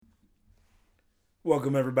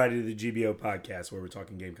Welcome, everybody, to the GBO podcast, where we're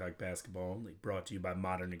talking Gamecock basketball, only brought to you by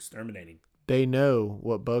Modern Exterminating. They know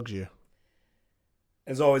what bugs you.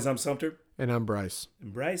 As always, I'm Sumter. And I'm Bryce.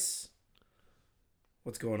 And Bryce,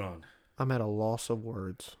 what's going on? I'm at a loss of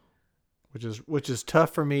words, which is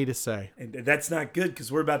tough for me to say. And that's not good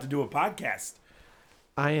because we're about to do a podcast.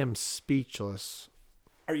 I am speechless.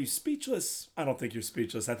 Are you speechless? I don't think you're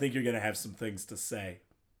speechless. I think you're going to have some things to say.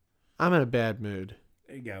 I'm in a bad mood.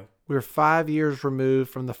 There you go. We're 5 years removed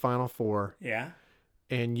from the Final Four. Yeah?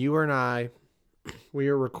 And you and I, we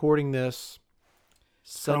are recording this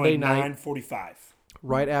Sunday night, 9:45.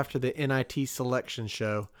 right after the NIT selection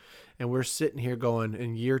show. And we're sitting here going,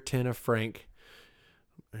 in year 10 of Frank,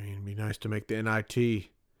 it'd be nice to make the NIT.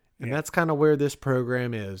 And Yeah. that's kind of where this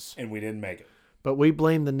program is. And we didn't make it. But we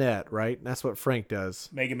blame the net, right? That's what Frank does.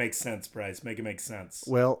 Make it make sense, Bryce. Make it make sense.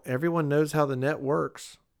 Well, everyone knows how the net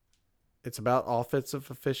works. It's about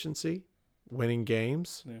offensive efficiency, winning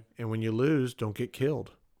games, and when you lose, don't get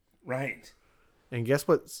killed. Right. And guess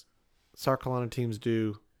what South Carolina teams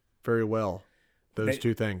do very well? Those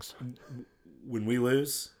two things. When we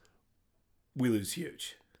lose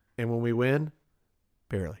huge. And when we win,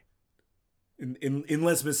 barely.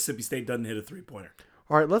 Unless Mississippi State doesn't hit a three-pointer.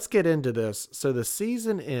 All right, let's get into this. So the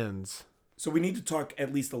season ends. So we need to talk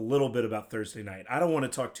at least a little bit about Thursday night. I don't want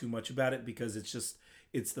to talk too much about it because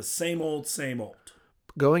it's the same old, same old.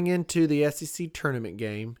 Going into the SEC tournament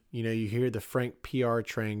game, you hear the Frank PR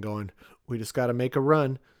train going, we just got to make a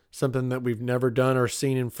run, something that we've never done or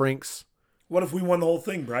seen in Frank's. What if we won the whole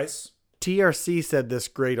thing, Bryce? TRC said this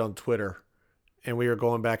great on Twitter, and we were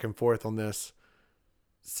going back and forth on this.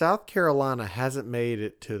 South Carolina hasn't made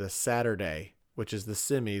it to the Saturday, which is the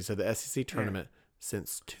semis of the SEC tournament,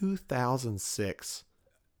 since 2006.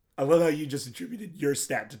 I love how you just attributed your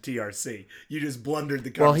stat to TRC. You just blundered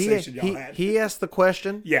the conversation y'all had. He asked the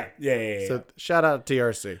question. Yeah. So shout out to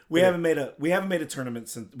TRC. We haven't made a tournament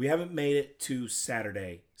since we haven't made it to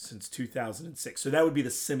Saturday since 2006. So that would be the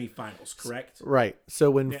semifinals, correct? Right.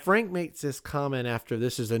 So when Frank makes this comment after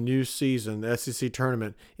this is a new season, the SEC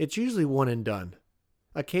tournament, it's usually one and done.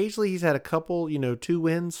 Occasionally he's had a couple, 2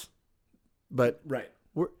 wins, but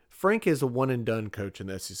Frank is a one and done coach in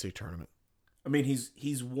the SEC tournament. I mean,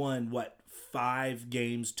 he's won, 5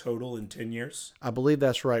 games total in 10 years? I believe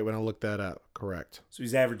that's right when I looked that up. Correct. So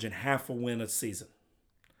he's averaging half a win a season.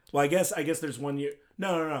 Well, I guess there's 1 year.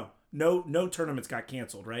 No tournaments got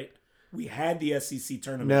canceled, right? We had the SEC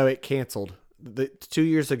tournament. No, it canceled. 2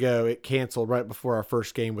 years ago, it canceled right before our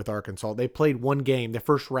first game with Arkansas. They played one game, the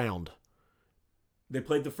first round. They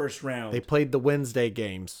played the first round. They played the Wednesday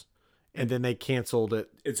games. And then they canceled it.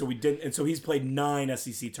 And so we didn't. And so he's played 9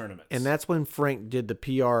 SEC tournaments. And that's when Frank did the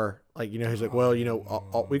PR. He's like, well,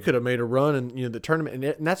 we could have made a run and, the tournament.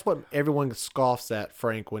 And that's what everyone scoffs at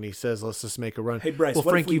Frank when he says, let's just make a run. Hey, Bryce. Well,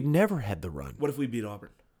 Frank, you've never had the run. What if we beat Auburn?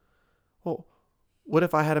 Well, what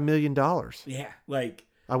if I had $1 million? Yeah.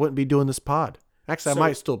 I wouldn't be doing this pod. Actually, I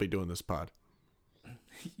might still be doing this pod.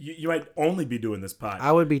 You might only be doing this pod.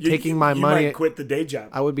 I would be taking my money. You might quit the day job.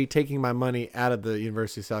 I would be taking my money out of the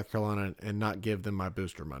University of South Carolina and not give them my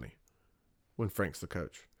booster money when Frank's the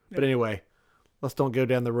coach. Yeah. But anyway, let's don't go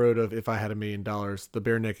down the road of if I had $1 million. The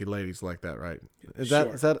Bare Naked Ladies like that, right? Is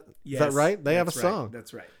that right? They have a song.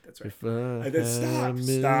 That's right. If I had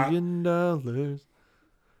 $1 million.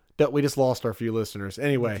 We just lost our few listeners.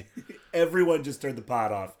 Anyway. Everyone just turned the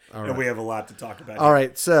pod off, and we have a lot to talk about. All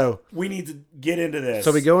right, so. We need to get into this.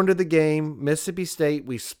 So we go into the game. Mississippi State,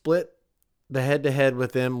 we split the head-to-head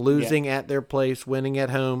with them, losing at their place, winning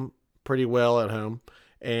at home, pretty well at home.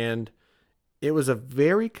 And it was a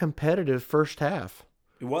very competitive first half.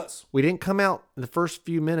 It was. We didn't come out in the first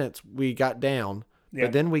few minutes. We got down. Yeah.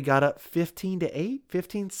 But then we got up 15-8,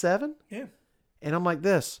 15-7. Yeah. And I'm like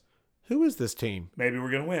this. Who is this team? Maybe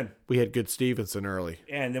we're going to win. We had good Stevenson early.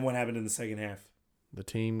 Yeah, and then what happened in the second half? The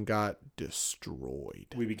team got destroyed.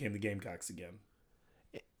 We became the Gamecocks again.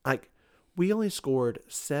 We only scored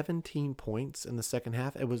 17 points in the second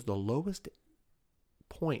half. It was the lowest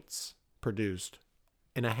points produced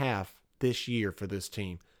in a half this year for this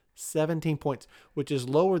team. 17 points, which is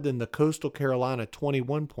lower than the Coastal Carolina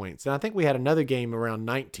 21 points. And I think we had another game around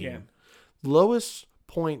 19. Yeah. Lowest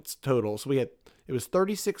points total. So it was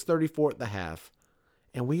 36-34 at the half,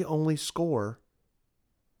 and we only score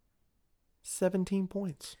 17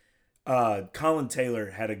 points. Colin Taylor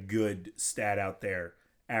had a good stat out there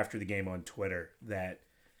after the game on Twitter that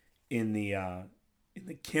in the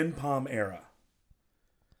KenPom era,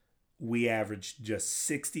 we averaged just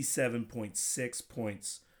 67.6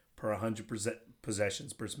 points per 100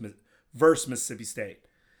 possessions versus Mississippi State.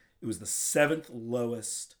 It was the 7th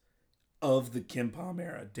lowest of the KenPom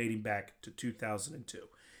era dating back to 2002.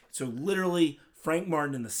 So literally, Frank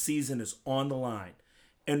Martin and the season is on the line.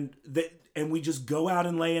 And we just go out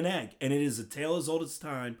and lay an egg. And it is a tale as old as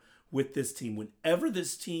time with this team. Whenever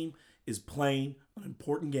this team is playing an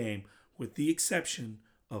important game, with the exception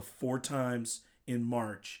of 4 times in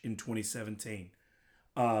March in 2017,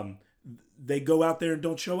 they go out there and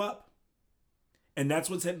don't show up. And that's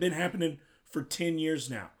what's been happening for 10 years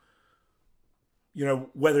now. You know,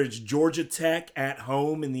 whether it's Georgia Tech at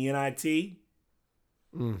home in the NIT,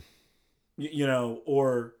 you know,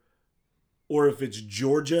 or if it's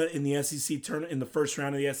Georgia in the SEC tournament, in the first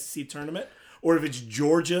round of the SEC tournament, or if it's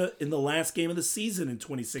Georgia in the last game of the season in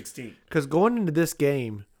 2016. Because going into this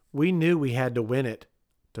game, we knew we had to win it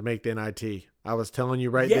to make the NIT. I was telling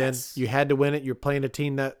you then, you had to win it. You're playing a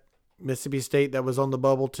team that Mississippi State that was on the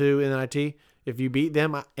bubble too in NIT. If you beat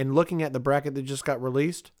them, and looking at the bracket that just got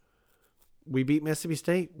released, we beat Mississippi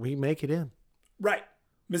State. We make it in. Right.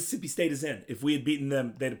 Mississippi State is in. If we had beaten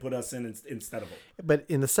them, they'd have put us in instead of them. But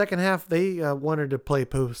in the second half, they wanted to play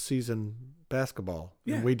postseason basketball.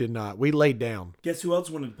 Yeah. And we did not. We laid down. Guess who else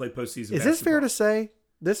wanted to play postseason basketball? Is this fair to say?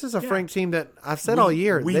 This is a Frank team that I've said all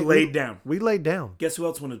year. We laid down. We laid down. Guess who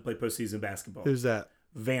else wanted to play postseason basketball? Who's that?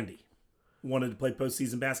 Vandy wanted to play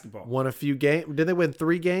postseason basketball. Won a few games. Did they win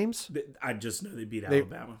 3 games? I just know they beat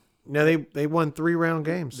Alabama. No, they won 3-round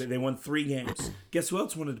games. They won 3 games. Guess who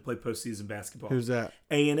else wanted to play postseason basketball? Who's that?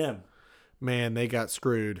 A&M. Man, they got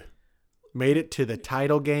screwed. Made it to the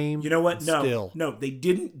title game. You know what? No, they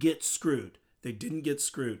didn't get screwed. They didn't get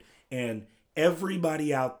screwed. And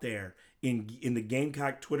everybody out there in the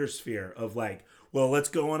Gamecock Twitter sphere of like, well, let's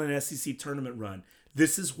go on an SEC tournament run.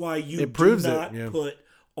 This is why you do not put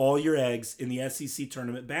all your eggs in the SEC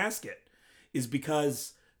tournament basket, is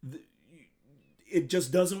because it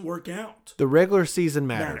just doesn't work out. The regular season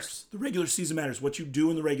matters. The regular season matters. What you do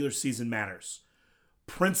in the regular season matters.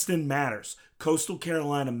 Princeton matters. Coastal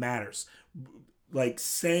Carolina matters. Like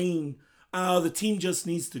saying, oh, the team just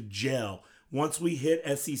needs to gel. Once we hit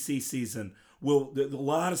SEC season, there's a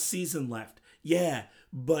lot of season left. Yeah,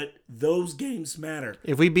 but those games matter.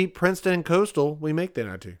 If we beat Princeton and Coastal, we make the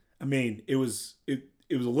NIT. I mean, it was a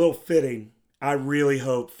little fitting. I really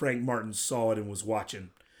hope Frank Martin saw it and was watching.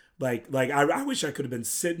 Like I wish I could have been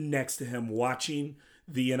sitting next to him watching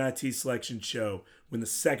the NIT selection show when the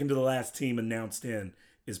second to the last team announced in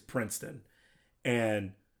is Princeton.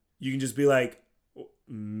 And you can just be like,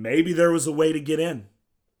 maybe there was a way to get in.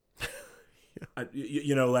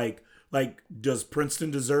 You know, like, does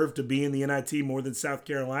Princeton deserve to be in the NIT more than South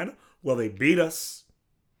Carolina? Well, they beat us.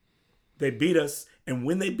 And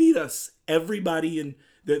when they beat us, everybody in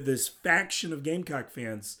this faction of Gamecock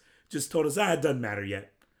fans just told us, it doesn't matter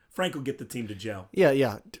yet. Frank will get the team to gel.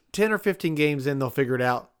 Yeah. 10 or 15 games in, they'll figure it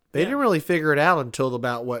out. They didn't really figure it out until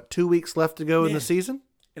about, 2 weeks left to go in the season?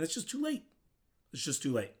 And it's just too late.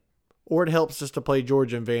 Or it helps us to play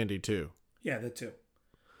Georgia and Vandy, too. Yeah, that too.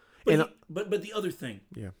 But the other thing,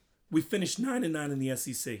 we finished 9-9 in the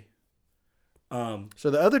SEC. So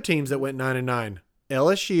the other teams that went 9-9,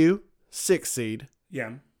 LSU, 6th seed.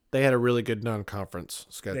 Yeah. They had a really good non-conference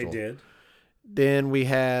schedule. They did. Then we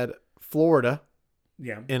had Florida,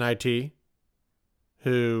 NIT,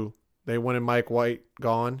 who they wanted Mike White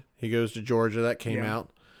gone. He goes to Georgia. That came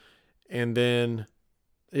out. And then,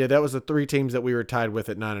 that was the 3 teams that we were tied with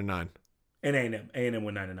at 9-9. And A&M. A&M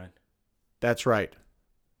went 9-9. That's right.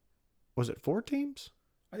 Was it 4 teams?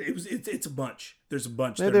 It's a bunch. There's a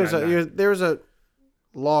bunch. There's a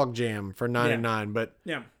log jam for 9-9, but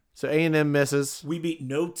so A&M misses. We beat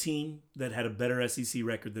no team that had a better SEC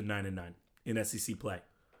record than 9-9 in SEC play.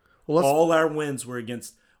 Well, all our wins were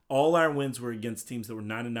against teams that were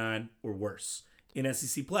 9-9 or worse in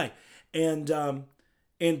SEC play, and on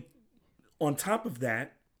top of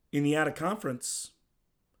that, in the out of conference,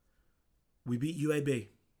 we beat UAB.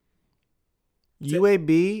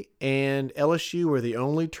 UAB and LSU were the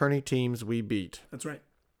only tourney teams we beat. That's right.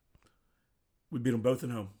 We beat them both at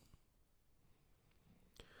home.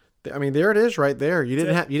 I mean, there it is right there. You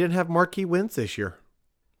didn't have marquee wins this year.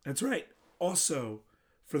 That's right. Also,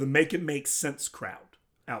 for the Make It Make Sense crowd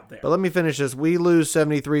out there. But let me finish this. We lose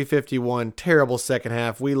 73-51. Terrible second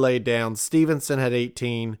half. We laid down. Stevenson had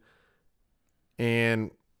 18. And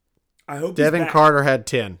I hope Devin Carter had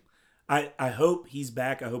 10. I hope he's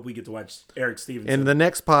back. I hope we get to watch Eric Stevenson. In the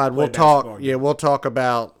next pod, we'll talk. Yeah, we'll talk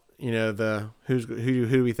about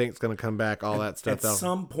who we think is going to come back, all that stuff. At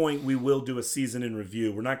some point, we will do a season in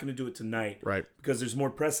review. We're not going to do it tonight, right? Because there's more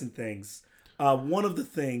pressing things. One of the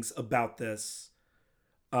things about this,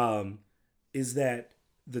 is that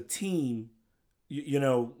the team,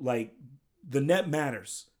 like the net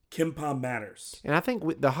matters. KenPom matters. And I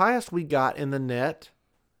think the highest we got in the net,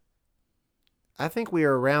 I think we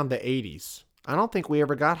are around the 80s. I don't think we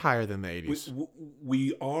ever got higher than the 80s.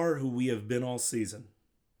 We are who we have been all season.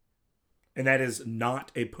 And that is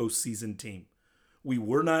not a postseason team. We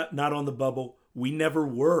were not on the bubble. We never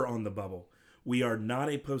were on the bubble. We are not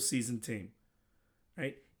a postseason team.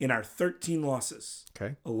 Right? In our 13 losses,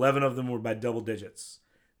 Okay. 11 of them were by double digits.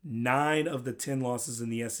 9 of the 10 losses in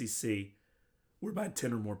the SEC were by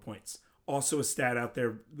 10 or more points. Also a stat out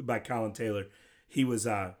there by Colin Taylor. He was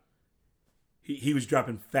he was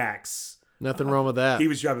dropping facts. Nothing wrong with that. He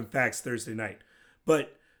was dropping facts Thursday night.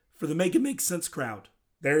 But for the Make It Make Sense crowd,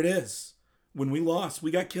 there it is. When we lost,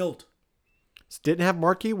 we got killed. Didn't have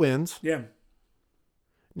marquee wins. Yeah.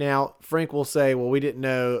 Now, Frank will say, well, we didn't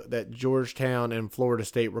know that Georgetown and Florida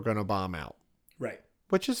State were going to bomb out. Right.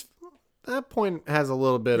 Which is, that point has a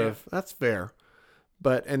little bit of, that's fair.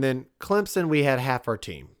 And then Clemson, we had half our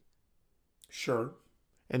team. Sure.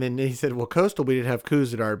 And then he said, well, Coastal, we didn't have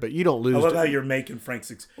Kuzadar, but you don't lose. I love how you're making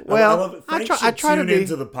Frank's. Well, I love it. Frank I try to tune be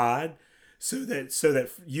into the pod so that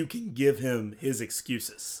you can give him his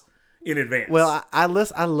excuses in advance. Well, I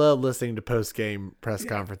love listening to post-game press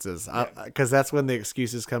conferences because that's when the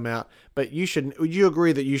excuses come out. But would you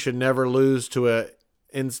agree that you should never lose to a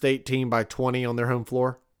in-state team by 20 on their home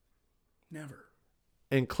floor? Never.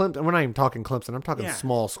 And Clemson, we're not even talking Clemson. I'm talking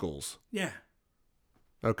small schools. Yeah.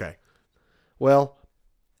 Okay. Well,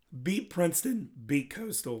 beat Princeton, beat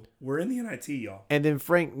Coastal. We're in the NIT, y'all. and then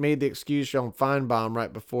Frank made the excuse on Feinbaum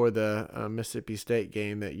right before the Mississippi State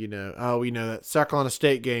game that, that South Carolina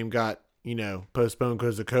State game got, postponed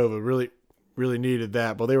because of COVID. Really, really needed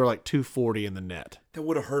that. But they were like 240 in the net. That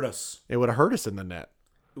would have hurt us. It would have hurt us in the net.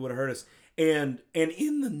 It would have hurt us. And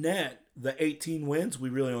in the net, the 18 wins, we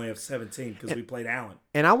really only have 17 because we played Allen.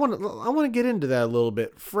 And I want to get into that a little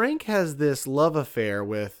bit. Frank has this love affair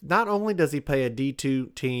with, not only does he play a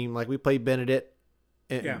D2 team, like we played Benedict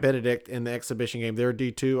in the exhibition game. They're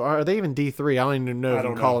D2. Are they even D3? I don't even know if you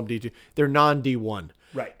can call them D2. They're non-D1.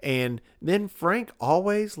 Right. And then Frank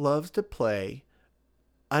always loves to play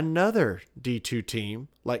another D2 team,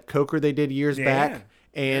 like Coker they did years back.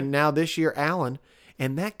 And now this year, Allen.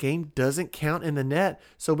 And that game doesn't count in the net.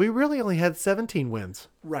 So we really only had 17 wins.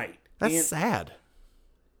 Right. That's sad.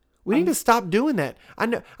 We need to stop doing that. I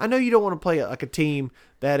know you don't want to play a team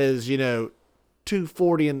that is,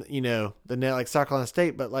 240 in, the net like South Carolina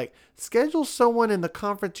State, but like schedule someone in the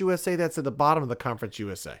Conference USA that's at the bottom of the Conference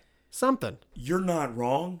USA. Something. You're not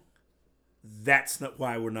wrong. That's not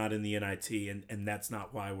why we're not in the NIT, and that's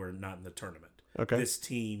not why we're not in the tournament. Okay. This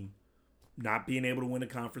team not being able to win a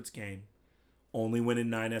conference game, only winning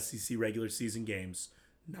 9 SEC regular season games,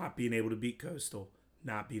 not being able to beat Coastal,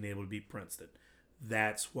 not being able to beat Princeton.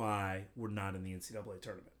 That's why we're not in the NCAA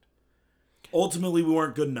tournament. Ultimately, we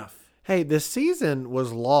weren't good enough. Hey, the season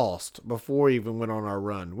was lost before we even went on our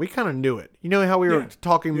run. We kind of knew it. You know how we were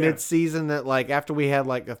talking mid-season that like after we had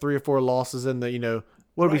like 3 or 4 losses in the,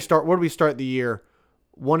 where did we start the year?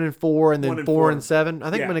 1-4 and then 4-7.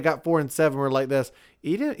 I think when it got 4-7, we're like this.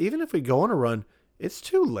 Even if we go on a run, it's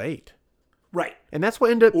too late. Right. And that's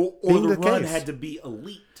what ended up being the the run case. had to be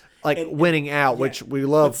elite. Like winning out, which we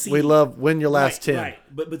love. We love win your last 10. Right.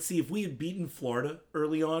 But see, if we had beaten Florida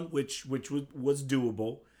early on, which was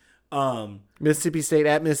doable. Mississippi State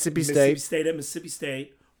at Mississippi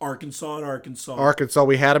State. Arkansas at Arkansas. Arkansas,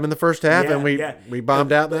 we had them in the first half, and we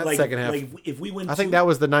bombed out in that second half. Like if we win, I think that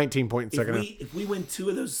was the 19-point second half. If we win two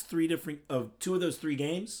of those three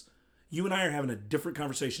games, you and I are having a different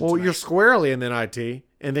conversation. Well, tonight. you're squarely in the NIT,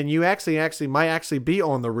 and then you actually might be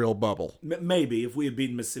on the real bubble. Maybe if we had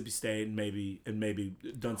beaten Mississippi State and maybe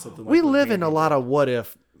done something. We live in a lot of what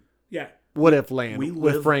if. Yeah. What if land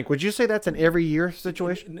with Frank? Would you say that's an every year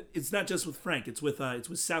situation? It's not just with Frank. It's with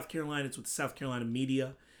South Carolina. It's with the South Carolina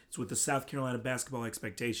media. It's with the South Carolina basketball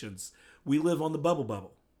expectations. We live on the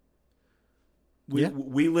bubble. We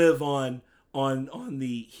live on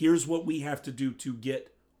the here's what we have to do to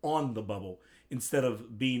get on the bubble instead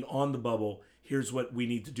of being on the bubble. Here's what we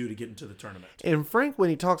need to do to get into the tournament. And Frank, when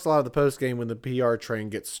he talks a lot of the post game when the PR train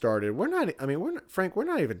gets started, we're not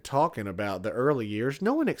even talking about the early years.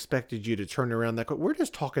 No one expected you to turn around that quick. We're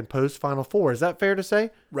just talking post Final Four. Is that fair to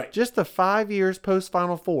say? Right. Just the 5 years post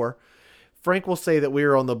Final Four. Frank will say that we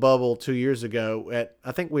were on the bubble 2 years ago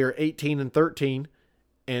I think we were 18-13.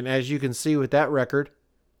 And as you can see with that record,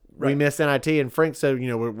 we missed NIT. And Frank said,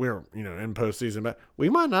 we're in postseason, but we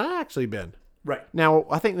might not have actually been. Right. Now,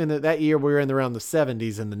 I think in that year we were in around the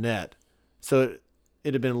 70s in the net. So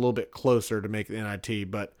it'd have been a little bit closer to make the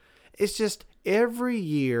NIT. But it's just every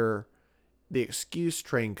year the excuse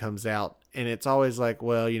train comes out And it's always like,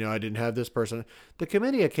 well, I didn't have this person. The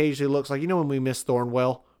committee occasionally looks like, when we missed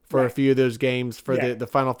Thornwell for a few of those games for the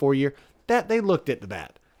Final Four year, that they looked at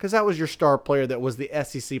that. Because that was your star player that was the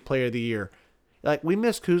SEC Player of the Year. Like, we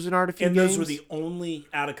missed Cousinard a few games. And those were the only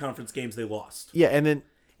out-of-conference games they lost. Yeah, and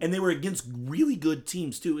they were against really good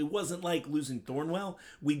teams, too. It wasn't like losing Thornwell.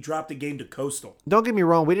 We dropped a game to Coastal. Don't get me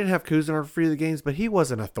wrong, we didn't have Cousinard for a few of the games, but he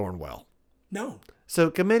wasn't a Thornwell. No. So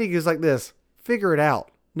committee is like this, figure it out.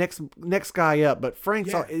 Next guy up. But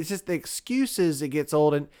Frank's it's just the excuses, it gets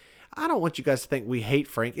old. And I don't want you guys to think we hate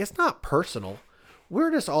Frank. It's not personal.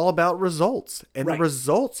 We're just all about results. And the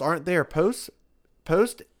results aren't there. Post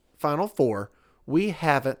Final Four, we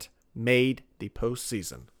haven't made the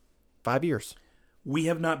postseason. 5 years. We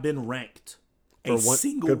have not been ranked For a one-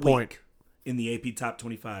 single good week point. in the AP Top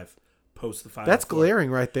 25 post the Final That's Four.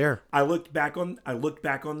 glaring right there. I looked back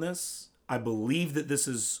on this. I believe that this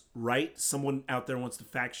is right. Someone out there wants to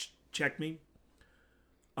fact check me.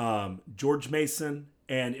 George Mason,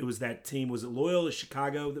 and it was that team. Was it Loyola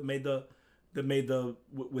Chicago that made the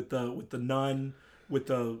with the nun with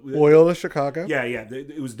the Loyola Chicago. Yeah.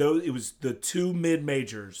 It was those. It was the two mid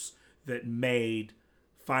majors that made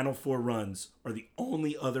Final Four runs. Are the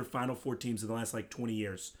only other Final Four teams in the last 20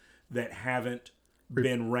 years that haven't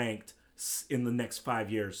been ranked in the next 5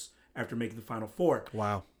 years after making the Final Four.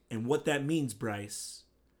 Wow. And what that means, Bryce,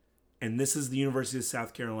 and this is the University of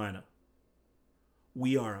South Carolina,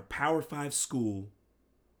 we are a Power 5 school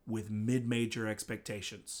with mid-major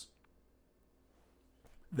expectations.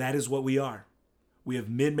 That is what we are. We have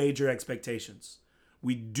mid-major expectations.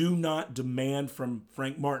 We do not demand from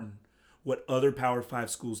Frank Martin what other Power 5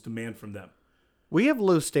 schools demand from them. We have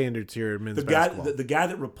low standards here in men's basketball. The guy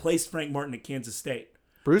that replaced Frank Martin at Kansas State,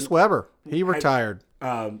 Bruce Weber, he retired.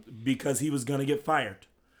 because he was going to get fired.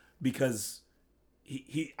 Because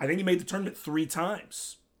I think he made the tournament 3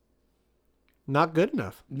 times. Not good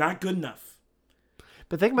enough. Not good enough.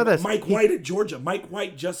 But think about this. Mike White at Georgia. Mike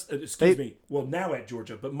White now at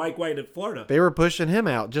Georgia, but Mike White at Florida. They were pushing him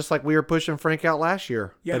out, just like we were pushing Frank out last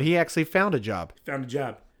year. Yeah. But he actually found a job. Found a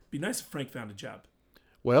job. Be nice if Frank found a job.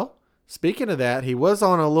 Well, speaking of that, he was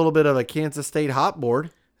on a little bit of a Kansas State hot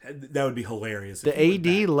board. That would be hilarious. The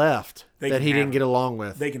AD left that he didn't get along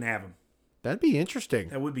with. They can have him. That'd be interesting.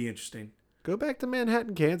 That would be interesting. Go back to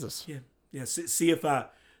Manhattan, Kansas. Yeah. See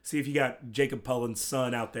if you got Jacob Pullen's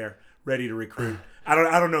son out there ready to recruit. I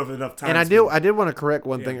don't know if enough time. And I did want to correct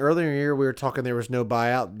one thing. Earlier in the year, we were talking there was no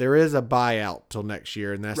buyout. There is a buyout till next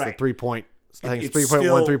year, and that's the 3 point. I think it's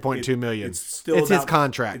 3.1, 3.2 million. It's his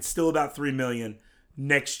contract. It's still about $3 million.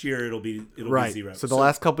 Next year it'll be zero. So the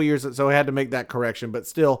last couple of years, so I had to make that correction, but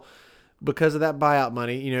still, because of that buyout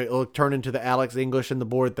money, it'll turn into the Alex English and the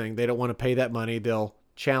board thing. They don't want to pay that money. They'll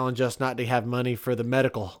challenge us not to have money for the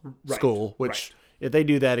medical school, which if they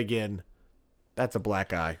do that again, that's a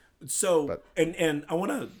black eye. So, and I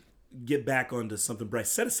want to get back onto something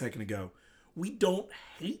Bryce said a second ago. We don't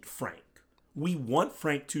hate Frank. We want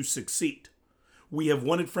Frank to succeed. We have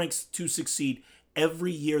wanted Frank to succeed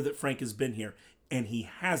every year that Frank has been here, and he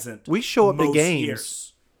hasn't. We show up to games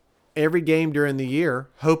years. Every game during the year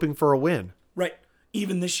hoping for a win. Right.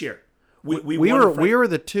 Even this year. We were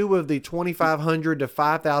the two of the 2,500 to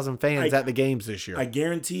 5,000 fans at the games this year. I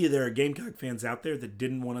guarantee you there are Gamecock fans out there that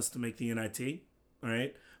didn't want us to make the NIT, all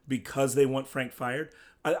right, because they want Frank fired.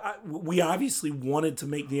 We obviously wanted to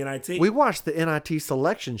make the NIT. We watched the NIT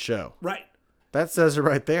selection show. Right. That says it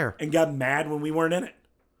right there. And got mad when we weren't in it.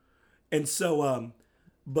 And so,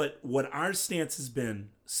 but what our stance has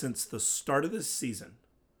been since the start of this season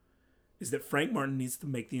is that Frank Martin needs to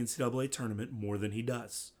make the NCAA tournament more than he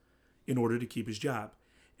does in order to keep his job.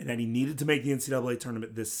 And that he needed to make the NCAA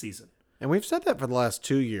tournament this season. And we've said that for the last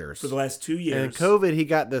 2 years. For the last 2 years. And in COVID, he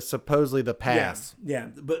got supposedly the pass. Yeah.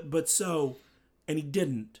 And he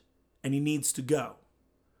didn't. And he needs to go.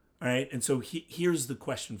 All right? And so here's the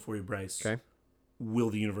question for you, Bryce. Okay.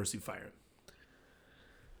 Will the university fire him?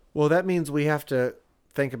 Well, that means we have to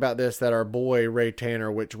think about this, that our boy, Ray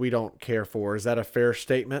Tanner, which we don't care for. Is that a fair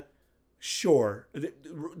statement? Sure.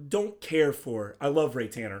 Don't care for. I love Ray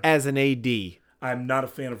Tanner. As an AD. I'm not a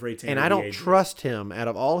fan of Ray Tanner. And I don't trust him out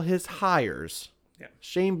of all his hires. Yeah.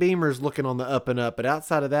 Shane Beamer's looking on the up and up, but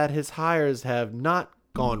outside of that, his hires have not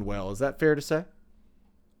gone well. Is that fair to say?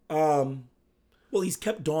 Well, he's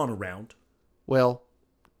kept Dawn around. Well,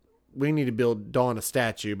 we need to build Dawn a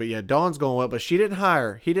statue, but yeah, Dawn's going well, but he didn't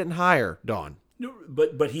hire Dawn. No,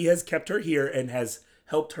 but he has kept her here and has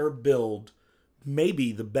helped her build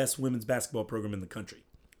maybe the best women's basketball program in the country.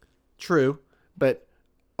 True, but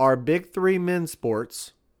our big 3 men's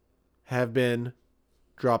sports have been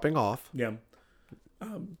dropping off. Yeah.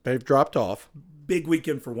 They've dropped off. big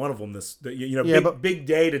weekend for one of them. Big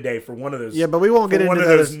day today for one of those. Yeah, but we won't get into one of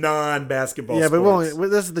those those non-basketball. Yeah, sports. but we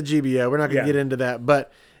won't. This is the GBO. We're not going to Yeah. get into that.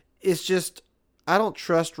 But it's just I don't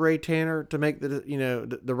trust Ray Tanner to make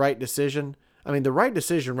the right decision. I mean, the right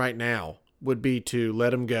decision right now would be to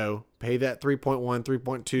let him go, pay that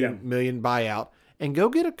 3.2 million buyout, and go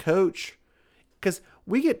get a coach. Because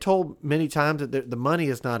we get told many times that the money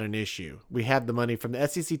is not an issue. We have the money from the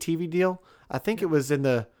SEC TV deal. I think it was in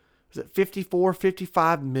the 54,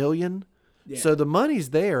 55 million. Yeah. So the money's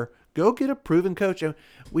there. Go get a proven coach. And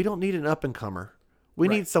we don't need an up-and-comer. We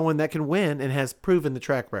need someone that can win and has proven the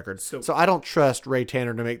track record. So I don't trust Ray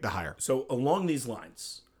Tanner to make the hire. So along these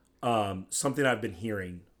lines, something I've been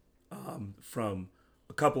hearing from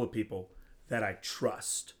a couple of people that I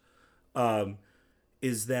trust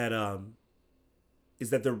is that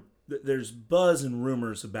there's buzz and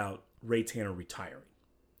rumors about Ray Tanner retiring.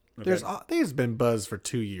 Okay? I think it's been buzz for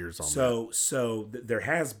 2 years on that. So there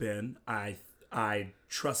has been. I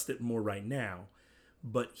trust it more right now,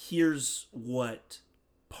 but here's what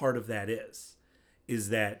part of that is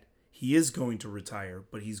that he is going to retire,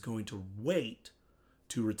 but he's going to wait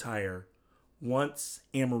to retire once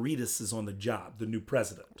Amoritas is on the job, the new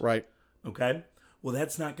president. Right. Okay? Well,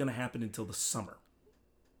 that's not going to happen until the summer.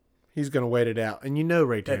 He's going to wait it out. And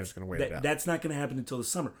Ray Tanner's going to wait it out. That's not going to happen until the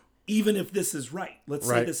summer. Even if this is right. Let's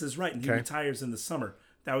say this is right and he retires in the summer.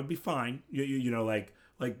 That would be fine. Like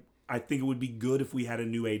I think it would be good if we had a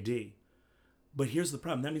new AD. But here's the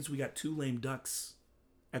problem. That means we got two lame ducks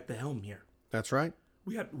at the helm here. That's right.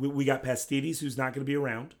 We got Pastides, who's not going to be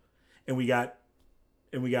around, and we got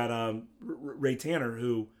Ray Tanner,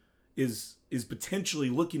 who is potentially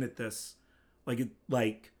looking at this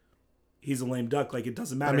like he's a lame duck. Like it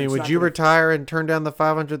doesn't matter. I mean, would you retire and turn down the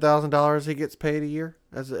 $500,000 he gets paid a year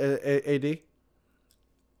as a AD?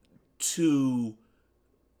 To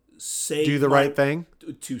do the right thing?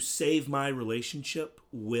 To save my relationship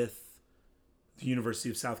with the University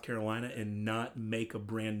of South Carolina and not make a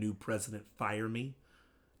brand new president fire me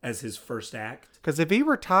as his first act. Because if he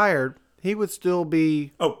retired, he would still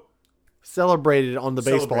be celebrated on the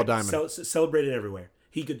baseball diamond. Celebrated everywhere.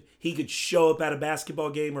 He could show up at a basketball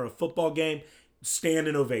game or a football game, stand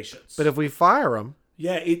in ovations. But if we fire him,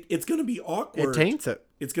 it's going to be awkward. It taints it.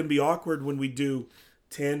 It's going to be awkward when we do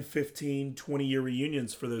 10, 15, 20-year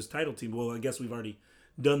reunions for those title teams. Well, I guess we've already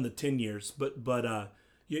done the 10 years, but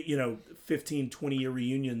 15, 20-year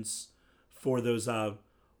reunions for those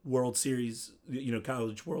World Series,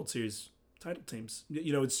 college World Series title teams.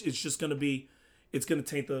 It's just going to be, it's going to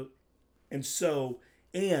taint the,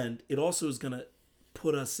 and it also is going to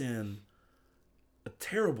put us in a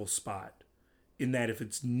terrible spot in that if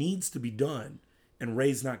it needs to be done and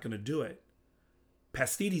Ray's not going to do it,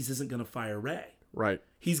 Pastides isn't going to fire Ray. Right.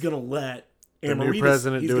 He's going to let the new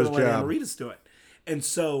president do his job. Amoritas do it. And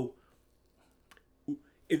so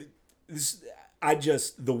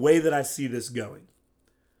the way that I see this going,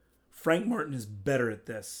 Frank Martin is better at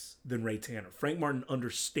this than Ray Tanner. Frank Martin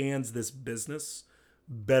understands this business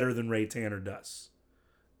better than Ray Tanner does.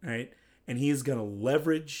 Right? And he is going to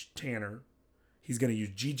leverage Tanner. He's going to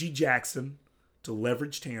use G.G. Jackson to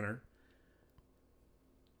leverage Tanner.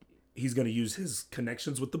 He's going to use his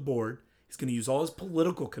connections with the board. He's going to use all his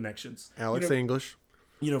political connections. Alex English.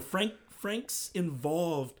 Frank's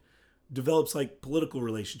involved, develops like political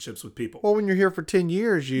relationships with people. Well, when you're here for 10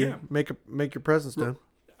 years, you make your presence known.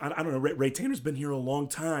 I don't know. Ray Tanner's been here a long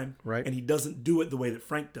time, right? And he doesn't do it the way that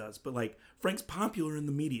Frank does. But Frank's popular in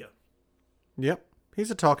the media. Yep, he's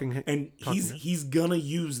a talking. And he's gonna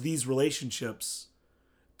use these relationships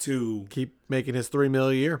to keep making his $3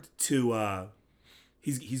 million a year.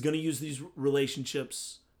 He's gonna use these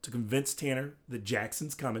relationships to convince Tanner that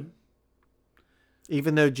Jackson's coming.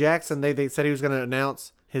 Even though Jackson, they said he was going to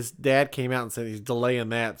announce, his dad came out and said he's delaying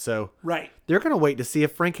that. So they're going to wait to see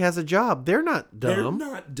if Frank has a job. They're not dumb. They're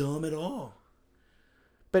not dumb at all.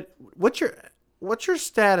 But what's your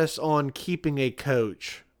status on keeping a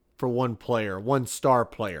coach for one player, one star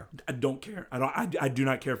player? I don't care. I do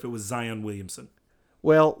not care if it was Zion Williamson.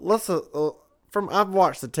 Well, I've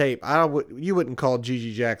watched the tape. You wouldn't call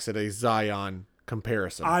G.G. Jackson a Zion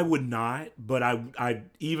comparison. I would not, but I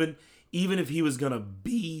even if he was gonna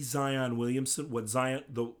be Zion Williamson, what Zion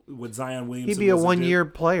Williamson, he'd be a 1 year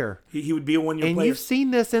player. He would be a 1 year player. And you've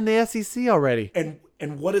seen this in the SEC already. And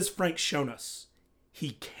what has Frank shown us?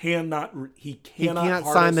 He cannot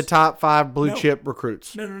sign the top 5 blue chip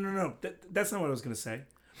recruits. No. That's not what I was gonna say.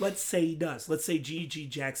 Let's say he does. Let's say G.G.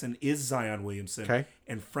 Jackson is Zion Williamson,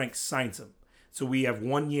 and Frank signs him. So we have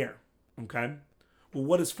 1 year. Okay. Well,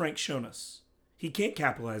 what has Frank shown us? He can't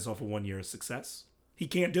capitalize off of 1 year of success. He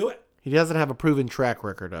can't do it. He doesn't have a proven track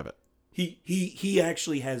record of it. He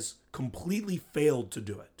actually has completely failed to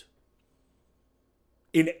do it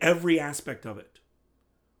in every aspect of it.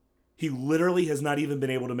 He literally has not even been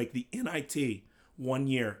able to make the NIT 1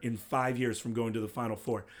 year in 5 years from going to the Final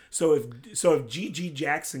Four. So if G.G.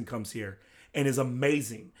 Jackson comes here and is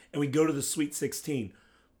amazing, and we go to the Sweet 16,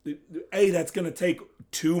 that's going to take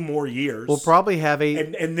 2 more years. We'll probably have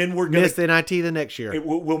and then we're going miss the NIT the next year.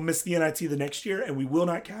 We'll miss the NIT the next year, and we will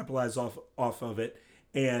not capitalize off of it.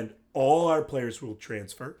 And all our players will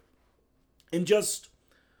transfer. And just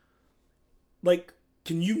like,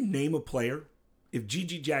 can you name a player? If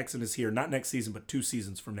G.G. Jackson is here, not next season, but 2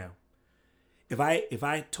 seasons from now, if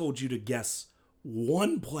I told you to guess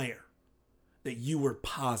one player that you were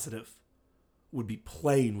positive would be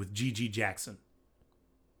playing with G.G. Jackson,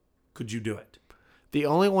 could you do it? The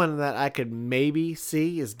only one that I could maybe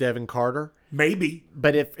see is Devin Carter. Maybe.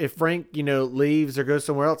 But if Frank, leaves or goes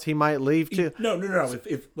somewhere else, he might leave too. No.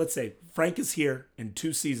 If let's say Frank is here and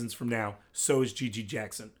 2 seasons from now, so is G.G.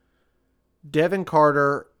 Jackson. Devin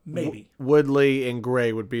Carter, Maybe. Woodley, and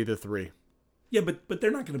Gray would be the 3. Yeah, but they're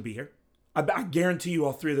not going to be here. I guarantee you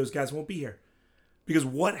all 3 of those guys won't be here. Because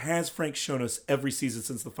what has Frank shown us every season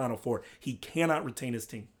since the Final Four? He cannot retain his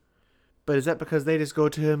team. But is that because they just go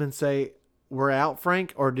to him and say, "We're out,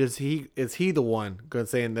 Frank," or is he the one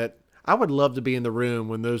saying that? I would love to be in the room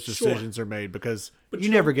when those decisions are made, because you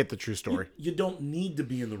never get the true story. You don't need to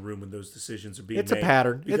be in the room when those decisions are being made. It's a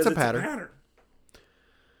pattern. It's a pattern.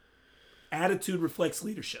 Attitude reflects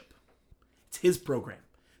leadership. It's his program.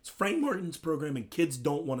 It's Frank Martin's program, and kids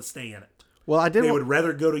don't want to stay in it. Well, They would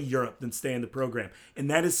rather go to Europe than stay in the program. And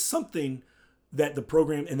that is something that the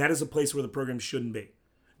program, and that is a place where the program shouldn't be.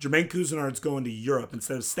 Jermaine Couisnard's going to Europe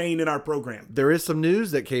instead of staying in our program. There is some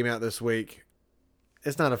news that came out this week.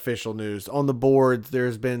 It's not official news. On the boards,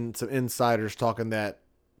 there's been some insiders talking that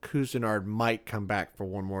Couisnard might come back for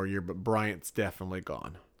 1 more year, but Bryant's definitely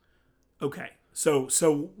gone. Okay.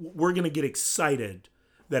 So we're going to get excited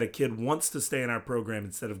that a kid wants to stay in our program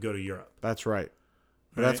instead of go to Europe. That's right.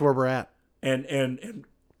 But Right? that's where we're at. And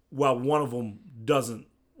while one of them doesn't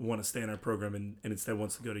want to stay in our program and instead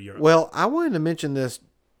wants to go to Europe. Well, I wanted to mention this.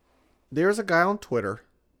 There's a guy on Twitter,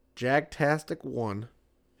 Jagtastic1,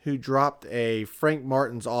 who dropped a Frank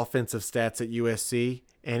Martin's offensive stats at USC,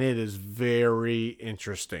 and it is very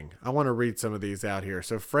interesting. I want to read some of these out here.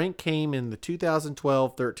 So Frank came in the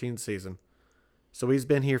 2012-13 season. So he's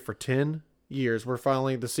been here for 10 years. We're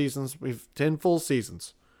finally we've 10 full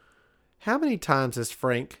seasons. How many times has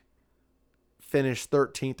Frank finished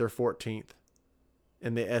 13th or 14th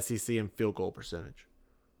in the SEC in field goal percentage?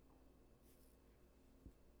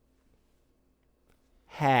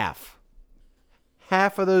 Half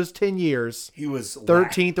of those 10 years, He was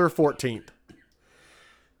 13th or 14th.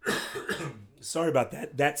 Sorry about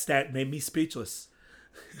that. That stat made me speechless.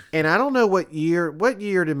 And I don't know what year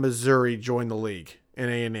did Missouri join the league in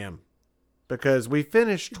A&M? Because we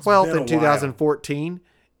finished 12th in 2014.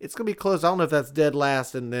 It's going to be close. I don't know if that's dead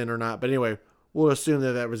last and then or not. But anyway, we'll assume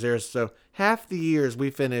that was there. So half the years we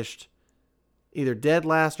finished either dead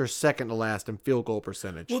last or second to last in field goal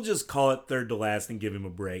percentage. We'll just call it third to last and give him a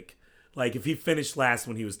break. Like if he finished last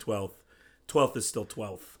when he was 12th, 12th is still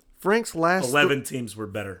 12th. Frank's last 11 teams were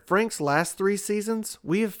better. Frank's last 3 seasons,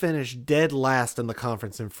 we have finished dead last in the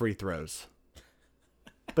conference in free throws.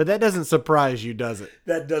 But that doesn't surprise you, does it?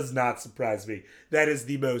 That does not surprise me. That is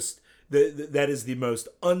the most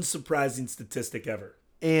unsurprising statistic ever.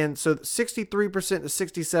 And so 63% to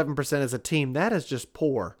 67% as a team, that is just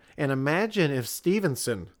poor. And imagine if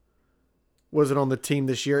Stevenson wasn't on the team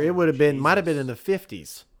this year, it might have been in the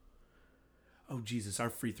 50s. Oh Jesus, our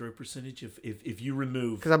free throw percentage. If you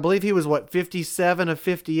remove, because I believe he was 57 of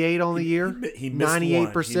 58 on the year. He missed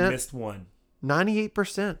 98%. He missed one.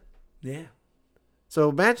 98%. Yeah. So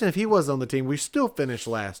imagine if he was on the team, we still finished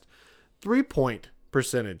last. 3-point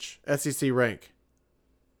percentage, SEC rank.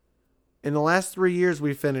 In the last 3 years,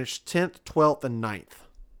 we finished 10th, 12th, and 9th.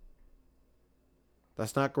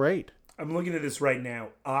 That's not great. I'm looking at this right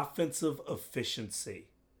now. Offensive efficiency.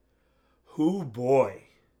 Who boy.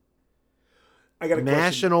 I got a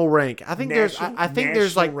national rank. I think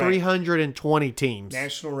there's like rank. 320 teams.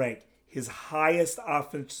 National rank. His highest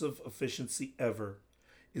offensive efficiency ever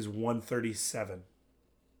is 137.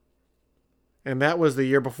 And that was the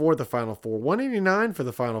year before the Final Four. 189 for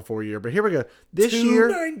the Final Four year. But here we go. This year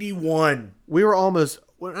 291. We were almost.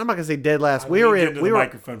 I'm not gonna say dead last. We were in. We were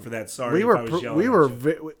microphone for that. Sorry. We were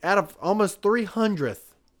out of almost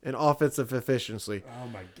 300th in offensive efficiency. Oh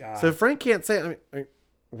my god. So Frank can't say. I mean,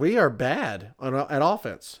 we are bad at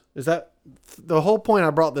offense. Is that the whole point?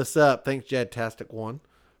 I brought this up. Thanks, Jadtastic1,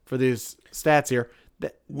 for these stats here.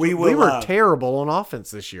 We we will were terrible on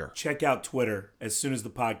offense this year. check out Twitter as soon as the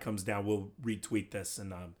pod comes down. We'll retweet this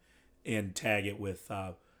and tag it with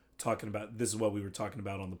talking about this is what we were talking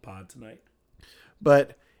about on the pod tonight.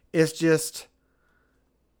 But it's just,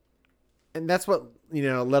 and that's what,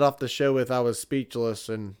 led off the show with. I was speechless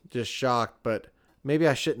and just shocked, but maybe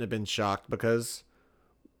I shouldn't have been shocked because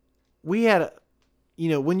we had,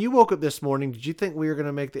 when you woke up this morning, did you think we were going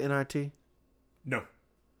to make the NIT? No,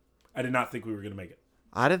 I did not think we were going to make it.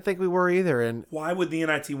 I didn't think we were either. And Why would the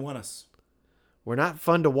NIT want us? we're not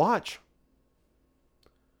fun to watch.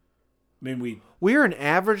 I mean, We're an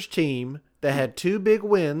average team that had 2 big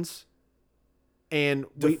wins, and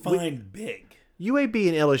define big. UAB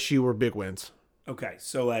and LSU were big wins. Okay,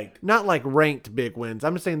 so like Not like ranked big wins.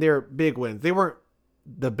 I'm just saying they're big wins. They weren't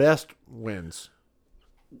the best wins.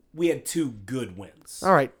 we had 2 good wins.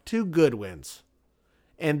 All right, 2 good wins.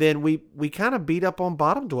 And then we kind of beat up on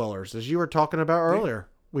bottom dwellers, as you were talking about earlier.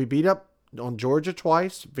 We beat up on Georgia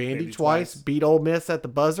twice, Vandy twice, beat Ole Miss at the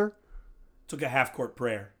buzzer, Took a half-court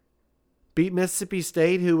prayer. beat Mississippi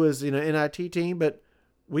State, who was NIT team, but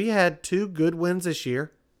we had 2 good wins this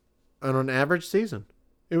year on an average season.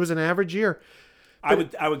 It was an average year. I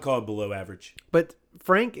would call it below average. But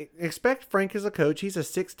expect Frank as a coach. He's a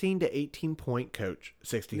 16 to 18 point coach.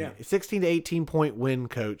 16 to 18 point win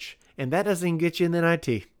coach. And that doesn't even get you in the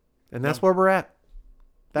NIT. And that's where we're at.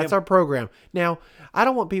 That's our program. Now, I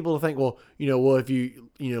don't want people to think, if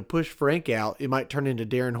you push Frank out, it might turn into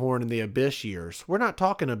Darren Horn in the Abyss years. We're not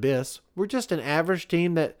talking Abyss. We're just an average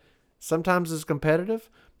team that sometimes is competitive,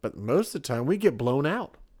 but most of the time we get blown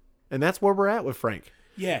out. And that's where we're at with Frank.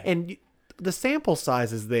 Yeah. And the sample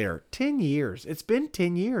size is there. 10 years. It's been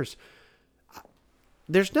 10 years.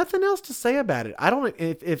 There's nothing else to say about it.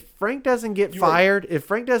 If Frank doesn't get fired, if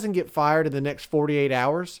Frank doesn't get fired in the next 48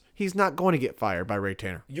 hours, he's not going to get fired by Ray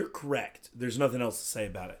Tanner. You're correct. There's nothing else to say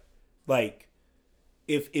about it. Like,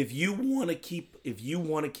 if you want to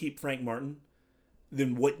keep Frank Martin,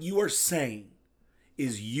 then what you are saying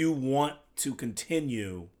is you want to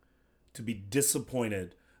continue to be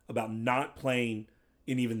disappointed about not playing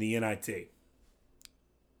in even the NIT.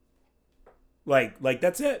 Like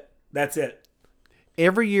that's it. That's it.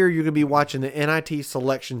 Every year you're going to be watching the NIT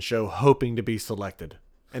selection show hoping to be selected.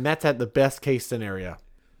 And that's at the best case scenario.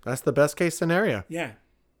 That's the best case scenario. Yeah.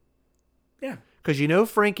 Yeah. Because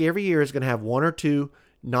Frank every year is going to have 1 or 2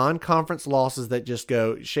 non-conference losses that just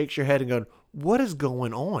shakes your head and go, what is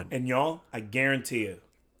going on? And y'all, I guarantee you,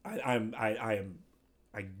 I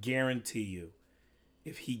guarantee you,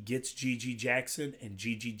 if he gets Gigi Jackson and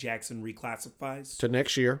Gigi Jackson reclassifies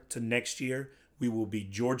To next year. We will be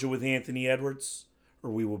Georgia with Anthony Edwards, or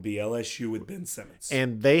we will be LSU with Ben Simmons.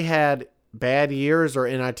 And they had bad years or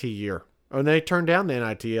NIT year. And they turned down the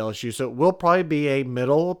NIT LSU. So it will probably be a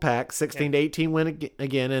middle pack, 16 to 18 win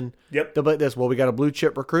again. And they'll be this, we got a blue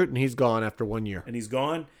chip recruit and he's gone after 1 year. And he's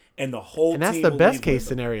gone. And the whole and that's team the will best leave case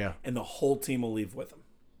with him. scenario. And the whole team will leave with him.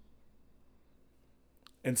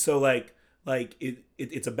 And so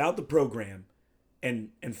it's about the program, and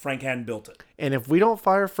Frank hadn't built it. And if we don't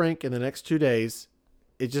fire Frank in the next 2 days,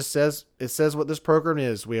 it says what this program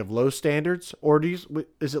is. We have low standards, or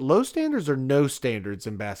is it low standards or no standards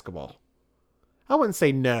in basketball? I wouldn't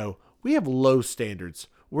say no. We have low standards.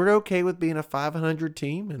 We're okay with being a 500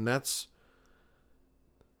 team, and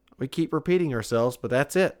we keep repeating ourselves, but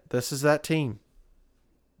that's it. This is that team.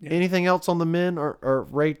 Yeah. Anything else on the men or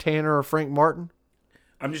Ray Tanner or Frank Martin?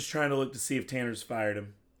 I'm just trying to look to see if Tanner's fired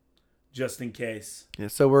him, just in case. Yeah,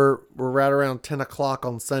 so we're right around 10 o'clock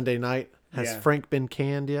on Sunday night. Has Frank been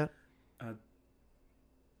canned yet?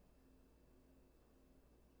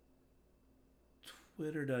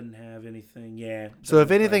 Twitter doesn't have anything. Yeah. So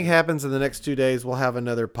if anything happens in the next 2 days, we'll have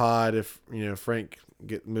another pod if Frank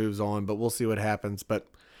moves on, but we'll see what happens. But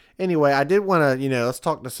anyway, I did want to let's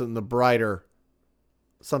talk to something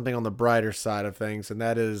on the brighter side of things, and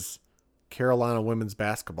that is Carolina women's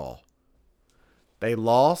basketball. They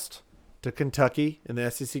lost to Kentucky in the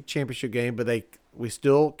SEC championship game, but we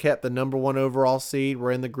still kept the number 1 overall seed.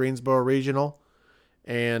 We're in the Greensboro Regional,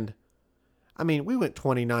 and we went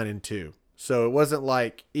 29-2. So it wasn't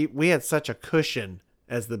like we had such a cushion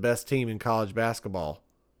as the best team in college basketball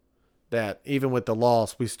that even with the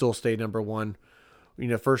loss, we still stayed number 1.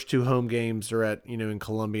 First 2 home games are at in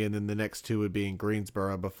Columbia, and then the next 2 would be in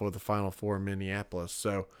Greensboro before the Final Four in Minneapolis.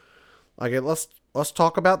 So, let's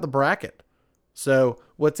talk about the bracket. So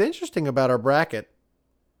what's interesting about our bracket,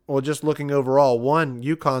 just looking overall,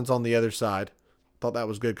 UConn's on the other side. Thought that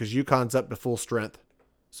was good because UConn's up to full strength.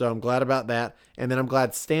 So I'm glad about that. And then I'm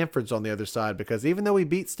glad Stanford's on the other side because even though we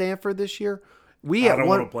beat Stanford this year, we at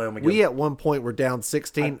one point were down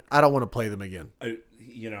 16. I don't want to play them again.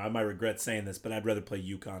 I might regret saying this, but I'd rather play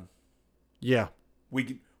UConn. Yeah. We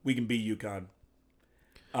can beat UConn.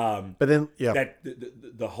 But then, yeah. That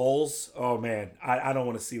the Hulls. Oh man, I don't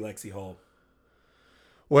want to see Lexi Hull.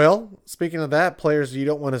 Well, speaking of that, players you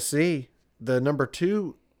don't want to see, the number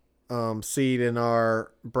 2 seed in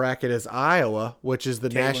our bracket is Iowa, which is the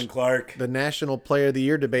Caitlin Clark. the National Player of the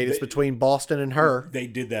Year debate. It's between Boston and her. They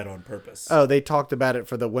did that on purpose. Oh, they talked about it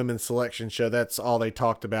for the women's selection show. That's all they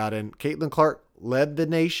talked about. And Caitlin Clark led the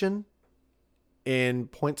nation in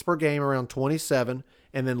points per game around 27,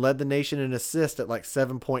 and then led the nation in assists at like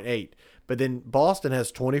 7.8. But then Boston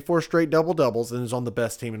has 24 straight double-doubles and is on the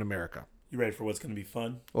best team in America. You ready for what's going to be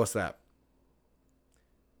fun? What's that?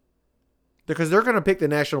 Because they're going to pick the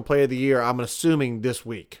National Player of the Year, I'm assuming, this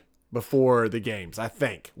week before the games. I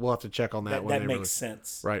think. We'll have to check on that. That makes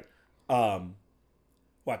sense. Right. Watching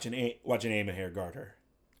Amahir guard her.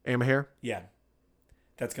 Amahir? Yeah.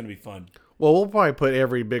 That's going to be fun. Well, we'll probably put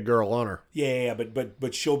every big girl on her. Yeah,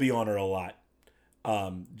 but she'll be on her a lot.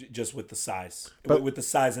 Just with the size. But, with the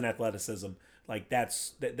size and athleticism. Like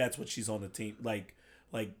that's what she's on the team. Like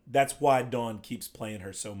that's why Dawn keeps playing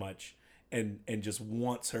her so much and just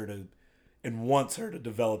wants her to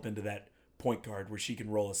develop into that point guard where she can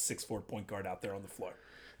roll a 6'4" point guard out there on the floor.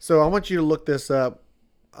 So I want you to look this up.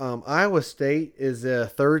 Iowa State is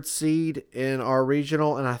a 3rd seed in our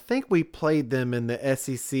regional, and I think we played them in the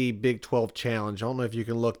SEC Big 12 Challenge. I don't know if you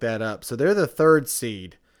can look that up. So they're the 3rd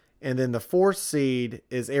seed. And then the 4th seed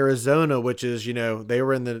is Arizona, which is, they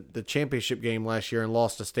were in the championship game last year and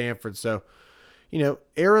lost to Stanford. So,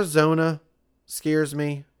 Arizona scares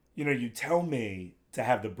me. You tell me to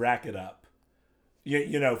have the bracket up,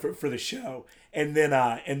 for the show, and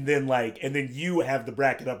then you have the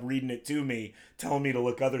bracket up reading it to me, telling me to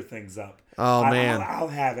look other things up. Oh man, I'll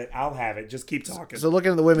have it. Just keep talking. So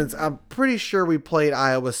looking at the women's, I'm pretty sure we played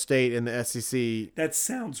Iowa State in the SEC. That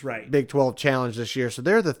sounds right. Big 12 Challenge this year, so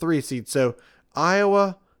they're the 3 seed. So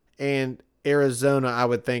Iowa and Arizona, I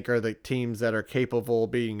would think, are the teams that are capable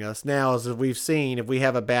of beating us. Now, as we've seen, if we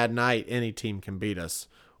have a bad night, any team can beat us.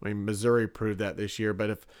 I mean, Missouri proved that this year, but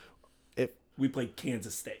if we played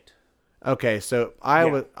Kansas State. Okay, so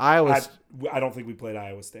Iowa. I don't think we played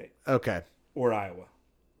Iowa State. Okay. Or Iowa.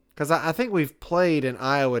 Because I think we've played an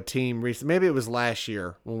Iowa team recently. Maybe it was last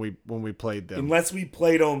year when we played them. Unless we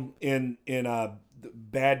played them in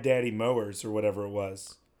Bad Daddy Mowers or whatever it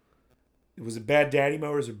was. Was it Bad Daddy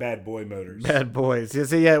Mowers or Bad Boy Motors? Bad Boys.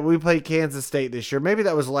 Yeah, we played Kansas State this year. Maybe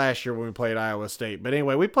that was last year when we played Iowa State. But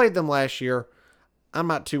anyway, we played them last year. I'm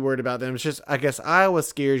not too worried about them. It's just, I guess Iowa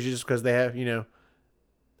scares you just because they have,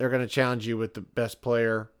 they're going to challenge you with the best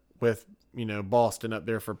player with, Boston up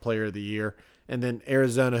there for player of the year. And then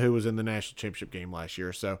Arizona, who was in the national championship game last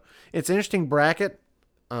year. So it's an interesting bracket.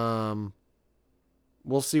 We'll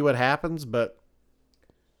see what happens, but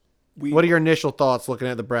what are your initial thoughts looking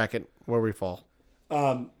at the bracket where we fall?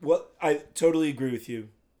 Well, I totally agree with you.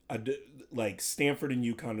 Like Stanford and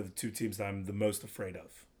UConn are the 2 teams that I'm the most afraid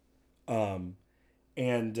of.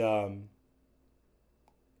 And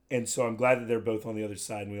so I'm glad that they're both on the other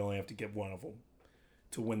side and we only have to get one of them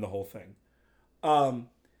to win the whole thing.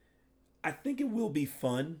 I think it will be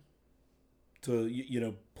fun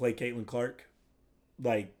to, play Caitlin Clark.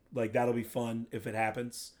 Like that'll be fun if it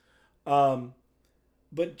happens.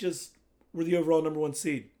 But just, we're the overall number 1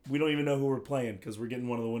 seed. We don't even know who we're playing because we're getting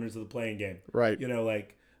one of the winners of the playing game. Right.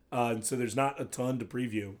 And so there's not a ton to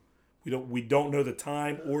preview. We don't know the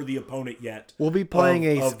time or the opponent yet. We'll be playing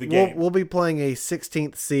the game. We'll be playing a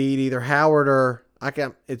 16th seed, either Howard or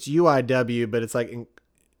it's UIW, but it's like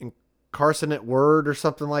Incarnate Word or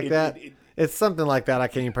something like that. It's something like that. I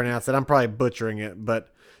can't even pronounce it. I'm probably butchering it,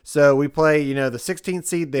 but so we play, the 16th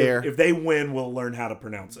seed there. If they win, we'll learn how to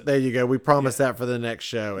pronounce it. There you go. We promise that for the next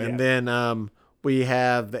show, and then we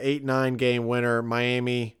have the 8-9 game winner,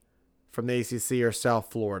 Miami from the ACC or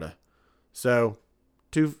South Florida. So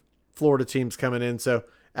 2 Florida teams coming in. So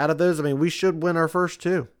out of those, we should win our first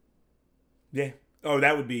 2. Yeah. Oh,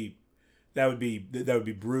 that would be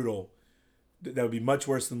brutal. That would be much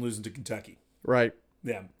worse than losing to Kentucky. Right.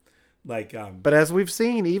 Yeah. But as we've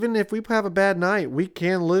seen, even if we have a bad night, we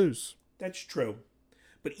can lose. That's true.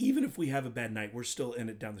 But even if we have a bad night, we're still in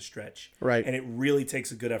it down the stretch. Right. And it really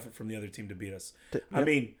takes a good effort from the other team to beat us.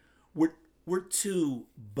 Yep. We're 2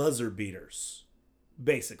 buzzer beaters.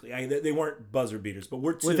 Basically, they weren't buzzer beaters, but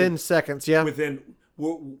we're 2 within seconds. Yeah,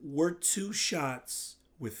 we're 2 shots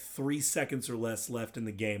with 3 seconds or less left in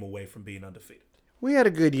the game away from being undefeated. We had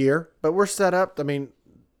a good year, but we're set up.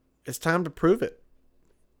 It's time to prove it.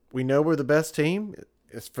 We know we're the best team.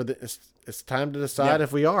 It's time to decide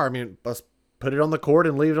if we are. Let's put it on the court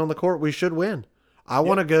and leave it on the court. We should win. I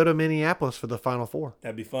want to go to Minneapolis for the Final Four.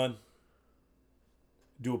 That'd be fun.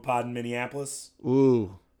 Do a pod in Minneapolis.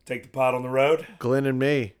 Ooh, Take the pod on the road. Glenn and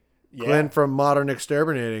me. Yeah. Glenn from Modern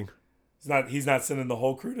Exterminating. He's not sending the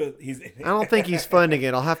whole crew to. I don't think he's funding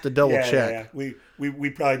it. I'll have to double check. Yeah. We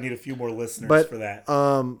probably need a few more listeners But for that.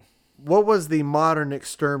 what was the Modern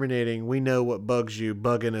Exterminating? We know what bugs you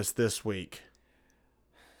bugging us this week.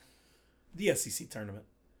 The SEC tournament.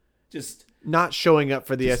 Just Not showing up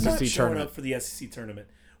for the not SEC showing tournament. up for the SEC tournament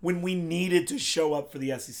when we needed to show up for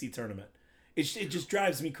the SEC tournament. It just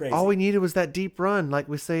drives me crazy. All we needed was that deep run, like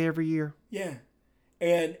we say every year. Yeah.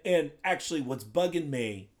 And actually what's bugging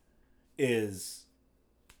me is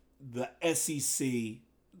the SEC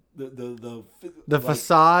The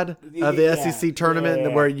facade of the SEC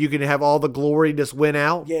tournament where you can have all the glory just win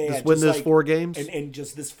out, just win those 4 games. And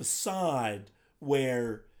just this facade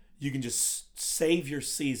where you can just save your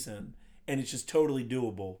season and it's just totally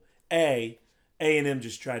doable. A&M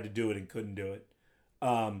just tried to do it and couldn't do it.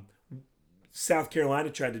 South Carolina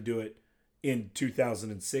tried to do it in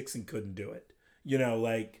 2006 and couldn't do it.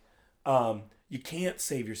 You can't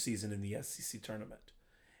save your season in the SEC tournament.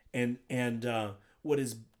 And what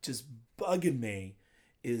is just bugging me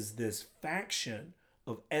is this faction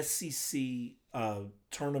of SEC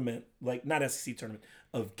tournament, like not SEC tournament,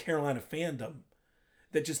 of Carolina fandom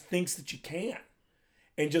that just thinks that you can.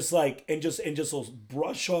 And just will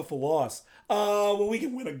brush off a loss. Well, we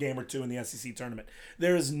can win a game or two in the SEC tournament.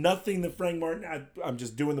 There is nothing that Frank Martin. I'm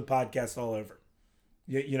just doing the podcast all over.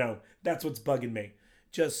 That's what's bugging me.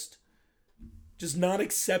 Just not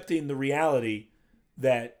accepting the reality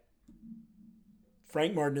that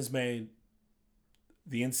Frank Martin has made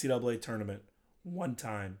the NCAA tournament one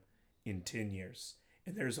time in 10 years,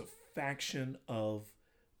 and there's a faction of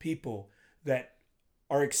people that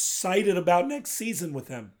are excited about next season with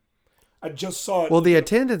him. I just saw it. Well, the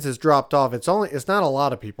attendance has dropped off. It's not a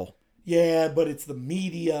lot of people. Yeah, but it's the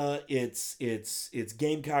media, it's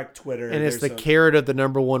Gamecock Twitter, and it's the carrot of the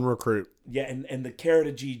number 1 recruit. Yeah, and the carrot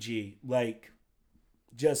of GG,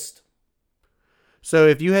 just. So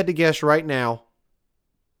if you had to guess right now,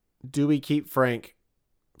 do we keep Frank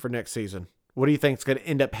for next season? What do you think is going to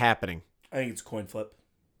end up happening? I think it's a coin flip.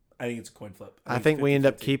 I think we end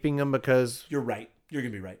up keeping him because you're right. You're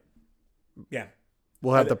gonna be right. Yeah.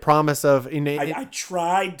 We'll have the promise of. I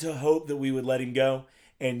tried to hope that we would let him go,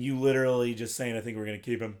 and you literally just saying, "I think we're gonna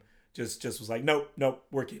keep him." Just was like, nope,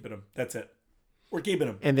 we're keeping him. That's it. We're keeping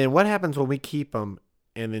him. And then what happens when we keep him,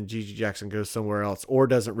 and then Gigi Jackson goes somewhere else or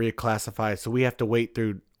doesn't reclassify? So we have to wait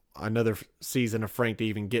through another season of Frank to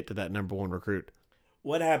even get to that number 1 recruit.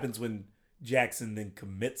 What happens when Jackson then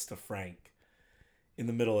commits to Frank in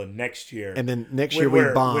the middle of next year? And then next year we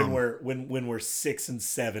bomb. When we're 6 and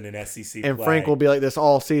 7 in SEC and play. Frank will be like this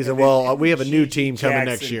all season. Well, we have a new team coming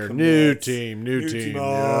next year. Commits. New team.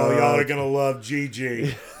 Oh, y'all are gonna love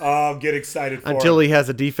GG. Oh, get excited for until him. he has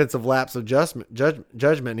a defensive lapse of judgment.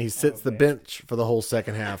 And he sits the bench for the whole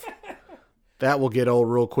second half. That will get old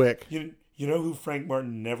real quick. You know who Frank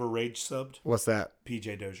Martin never rage subbed? What's that?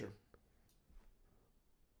 PJ Dozier.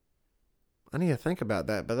 I need to think about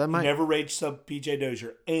that, but that might never rage sub PJ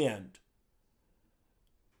Dozier. And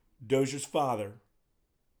Dozier's father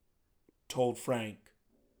told Frank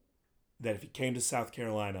that if he came to South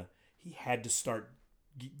Carolina, he had to start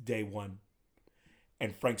day 1.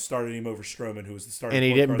 And Frank started him over Stroman, who was the starter. And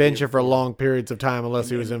he didn't bench him for long periods of time unless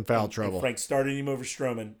he was in foul trouble. And Frank started him over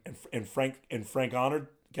Stroman, and Frank honored,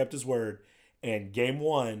 kept his word. And game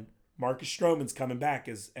 1, Marcus Stroman's coming back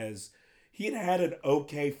as he had an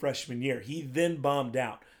okay freshman year. He then bombed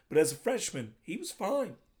out, but as a freshman, he was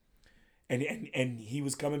fine. And he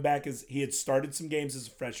was coming back as he had started some games as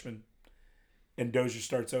a freshman, and Dozier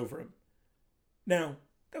starts over him. Now,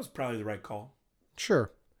 that was probably the right call.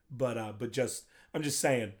 Sure. But I'm just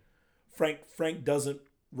saying, Frank doesn't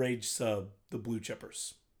rage sub the Blue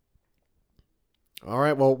Chippers. All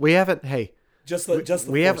right. Well, we haven't. Hey, just the 4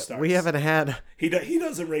 stars. We haven't had. He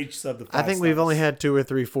doesn't rage sub the 5 stars. I think we've only had 2 or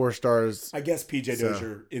 3 4 stars. I guess PJ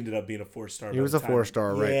Dozier ended up being a 4-star. He was a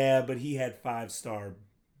 4-star, right? Yeah, but he had 5-star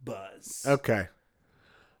buzz. Okay.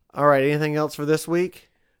 All right. Anything else for this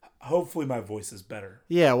week? Hopefully, my voice is better.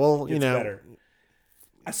 Yeah. Well, it's better.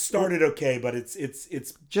 I started okay, but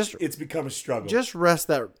it's become a struggle. Just rest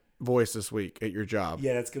that voice this week at your job.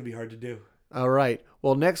 Yeah, that's gonna be hard to do. All right.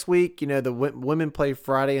 Well, next week, the women play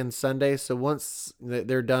Friday and Sunday. So once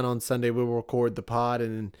they're done on Sunday, we will record the pod.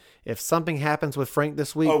 And if something happens with Frank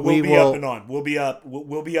this week, we'll be up and on. We'll be up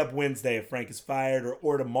Wednesday if Frank is fired,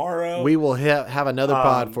 or tomorrow. We will have another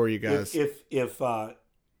pod for you guys.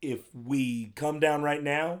 If we come down right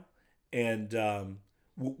now and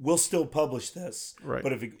we'll still publish this. Right.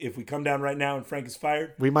 But if we come down right now and Frank is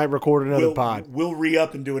fired, We might record another pod. We'll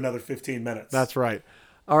re-up and do another 15 minutes. That's right.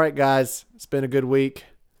 All right, guys. It's been a good week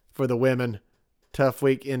for the women. Tough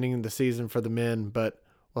week ending the season for the men, but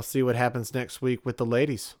we'll see what happens next week with the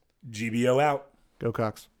ladies. GBO out. Go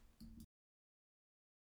Cox.